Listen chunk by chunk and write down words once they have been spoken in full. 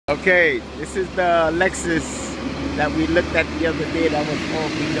Okay, this is the Lexus that we looked at the other day that was all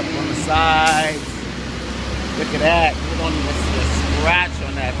beat up on the sides. Look at that. You don't even see a scratch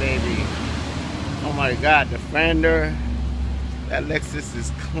on that baby. Oh my God, the fender. That Lexus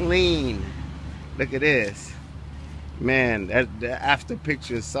is clean. Look at this. Man, the after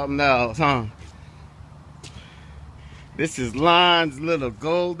picture is something else, huh? This is Lon's little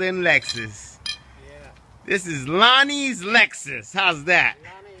golden Lexus. Yeah. This is Lonnie's Lexus. How's that?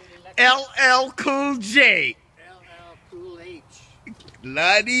 LL Cool J. LL Cool H.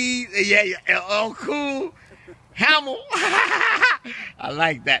 Lonnie, yeah, LL Cool Hamill. I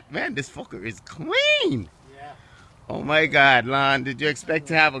like that. Man, this fucker is clean. Yeah. Oh my God, Lon, did you expect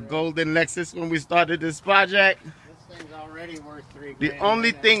to have a golden Lexus when we started this project? This thing's already worth $3 grand. The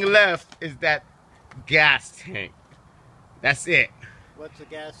only thing left is that gas tank. That's it. What's the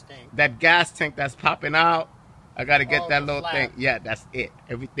gas tank? That gas tank that's popping out. I gotta get that little flap. thing. Yeah, that's it.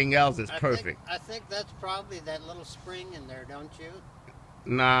 Everything else is perfect. I think that's probably that little spring in there, don't you?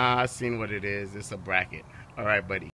 Nah, I seen what it is. It's a bracket. All right, buddy.